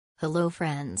Hello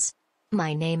friends.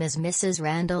 My name is Mrs.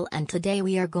 Randall and today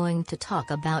we are going to talk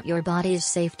about your body's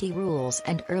safety rules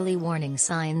and early warning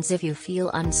signs if you feel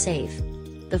unsafe.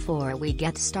 Before we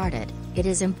get started, it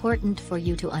is important for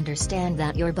you to understand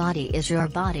that your body is your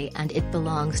body and it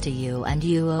belongs to you and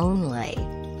you only.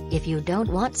 If you don't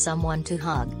want someone to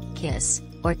hug, kiss,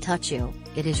 or touch you,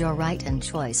 it is your right and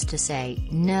choice to say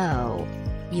no.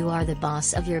 You are the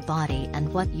boss of your body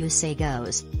and what you say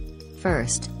goes.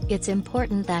 First, it's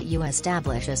important that you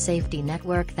establish a safety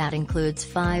network that includes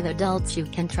 5 adults you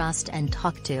can trust and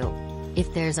talk to.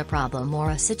 If there's a problem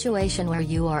or a situation where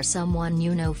you or someone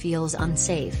you know feels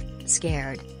unsafe,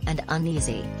 scared, and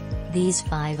uneasy, these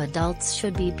 5 adults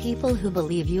should be people who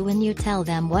believe you when you tell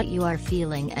them what you are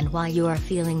feeling and why you are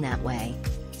feeling that way.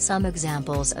 Some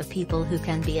examples of people who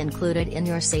can be included in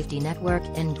your safety network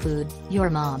include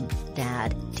your mom,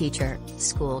 dad, teacher,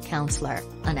 school counselor,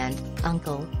 an aunt,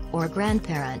 uncle, or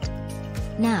grandparent.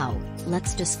 Now,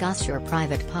 let's discuss your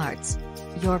private parts.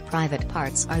 Your private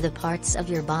parts are the parts of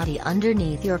your body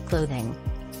underneath your clothing.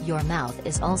 Your mouth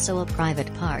is also a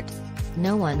private part.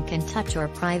 No one can touch your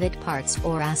private parts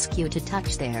or ask you to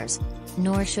touch theirs.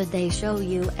 Nor should they show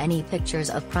you any pictures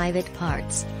of private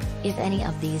parts. If any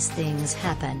of these things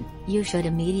happen, you should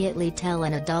immediately tell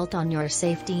an adult on your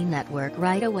safety network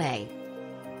right away.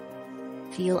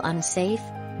 Feel unsafe?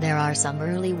 There are some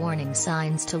early warning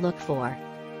signs to look for.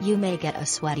 You may get a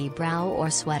sweaty brow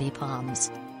or sweaty palms.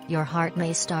 Your heart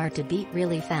may start to beat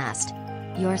really fast.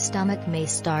 Your stomach may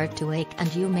start to ache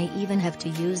and you may even have to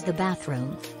use the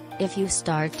bathroom. If you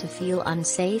start to feel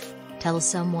unsafe, tell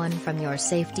someone from your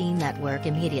safety network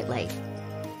immediately.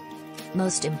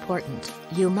 Most important,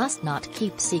 you must not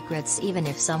keep secrets even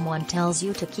if someone tells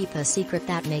you to keep a secret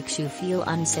that makes you feel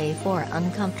unsafe or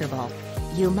uncomfortable.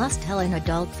 You must tell an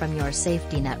adult from your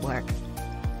safety network.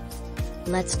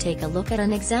 Let's take a look at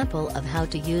an example of how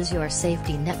to use your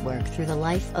safety network through the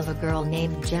life of a girl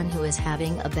named Jen who is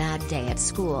having a bad day at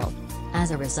school.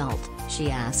 As a result,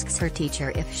 she asks her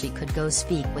teacher if she could go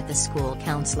speak with the school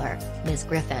counselor, Ms.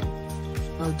 Griffin.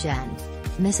 "Oh Jen.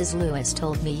 Mrs. Lewis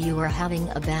told me you were having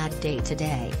a bad day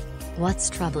today. What's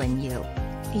troubling you?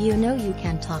 You know you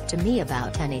can talk to me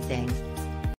about anything."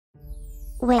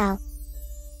 Well,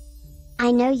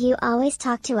 I know you always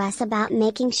talk to us about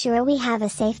making sure we have a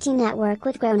safety network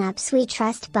with grown-ups we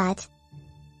trust, but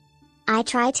I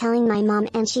tried telling my mom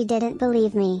and she didn't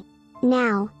believe me.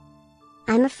 Now,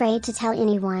 I'm afraid to tell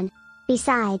anyone.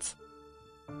 Besides,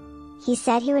 he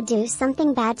said he would do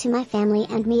something bad to my family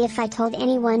and me if I told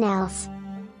anyone else.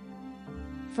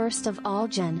 First of all,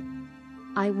 Jen,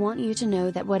 I want you to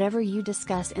know that whatever you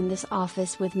discuss in this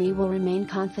office with me will remain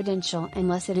confidential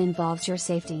unless it involves your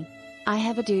safety. I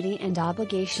have a duty and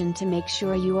obligation to make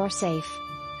sure you are safe.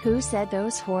 Who said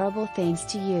those horrible things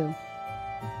to you?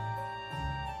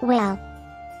 Well,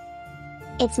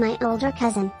 it's my older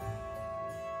cousin.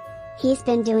 He's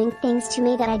been doing things to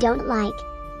me that I don't like.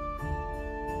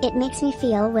 It makes me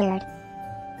feel weird.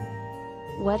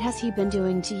 What has he been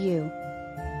doing to you?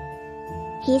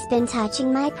 He's been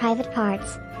touching my private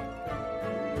parts.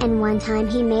 And one time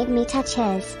he made me touch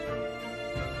his.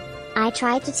 I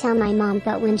tried to tell my mom,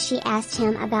 but when she asked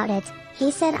him about it,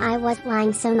 he said I was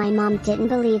lying, so my mom didn't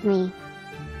believe me.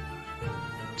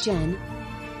 Jen,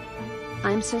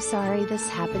 I'm so sorry this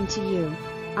happened to you.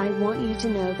 I want you to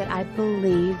know that I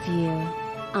believe you.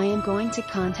 I am going to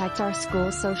contact our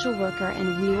school social worker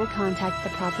and we will contact the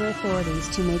proper authorities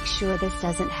to make sure this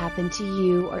doesn't happen to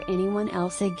you or anyone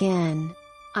else again.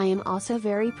 I am also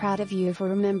very proud of you for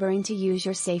remembering to use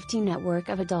your safety network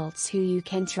of adults who you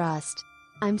can trust.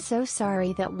 I'm so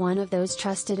sorry that one of those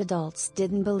trusted adults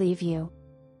didn't believe you.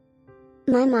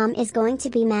 My mom is going to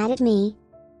be mad at me.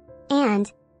 And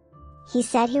he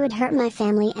said he would hurt my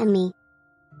family and me.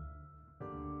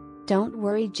 Don't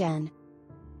worry, Jen.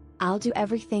 I'll do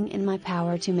everything in my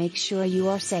power to make sure you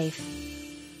are safe.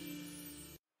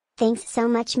 Thanks so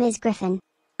much, Ms. Griffin.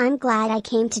 I'm glad I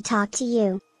came to talk to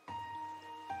you.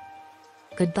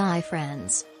 Goodbye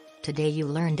friends. Today you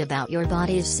learned about your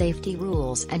body's safety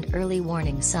rules and early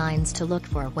warning signs to look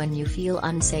for when you feel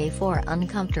unsafe or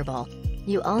uncomfortable.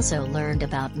 You also learned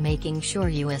about making sure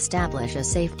you establish a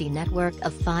safety network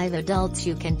of 5 adults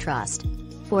you can trust.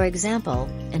 For example,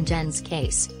 in Jen's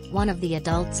case, one of the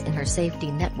adults in her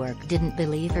safety network didn't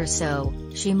believe her, so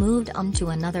she moved on to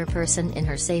another person in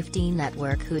her safety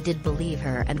network who did believe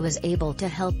her and was able to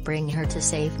help bring her to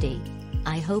safety.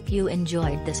 I hope you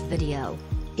enjoyed this video.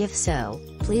 If so,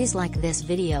 please like this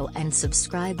video and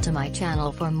subscribe to my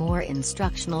channel for more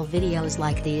instructional videos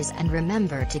like these, and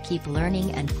remember to keep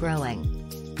learning and growing.